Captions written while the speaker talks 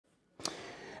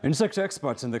Insect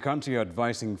experts in the country are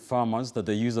advising farmers that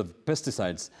the use of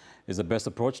pesticides is the best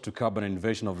approach to carbon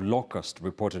invasion of locusts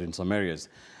reported in some areas.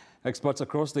 Experts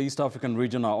across the East African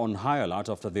region are on high alert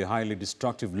after the highly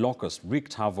destructive locust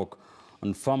wreaked havoc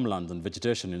on farmlands and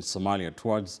vegetation in Somalia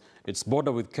towards its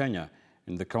border with Kenya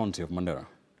in the county of Mandera.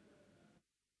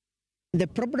 The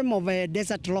problem of a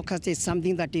desert locust is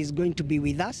something that is going to be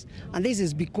with us, and this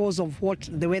is because of what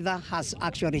the weather has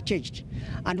actually changed.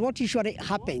 And what usually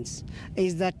happens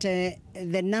is that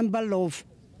the number of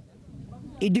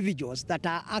individuals that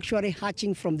are actually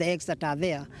hatching from the eggs that are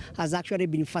there has actually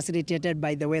been facilitated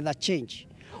by the weather change.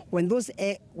 When those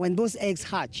eggs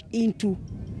hatch into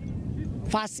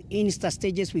first insta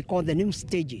stages, we call the new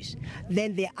stages,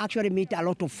 then they actually meet a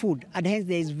lot of food, and hence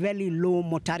there is very low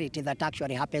mortality that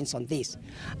actually happens on this.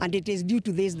 And it is due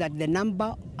to this that the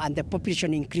number and the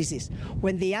population increases.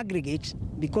 When they aggregate,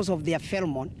 because of their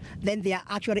pheromone, then they are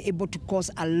actually able to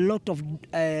cause a lot of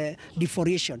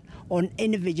deforestation on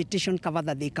any vegetation cover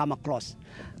that they come across.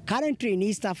 Currently in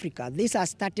East Africa, this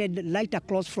has started right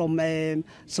across from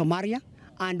Somalia,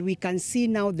 and we can see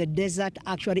now the desert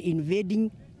actually invading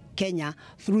Kenya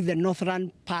through the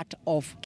northern part of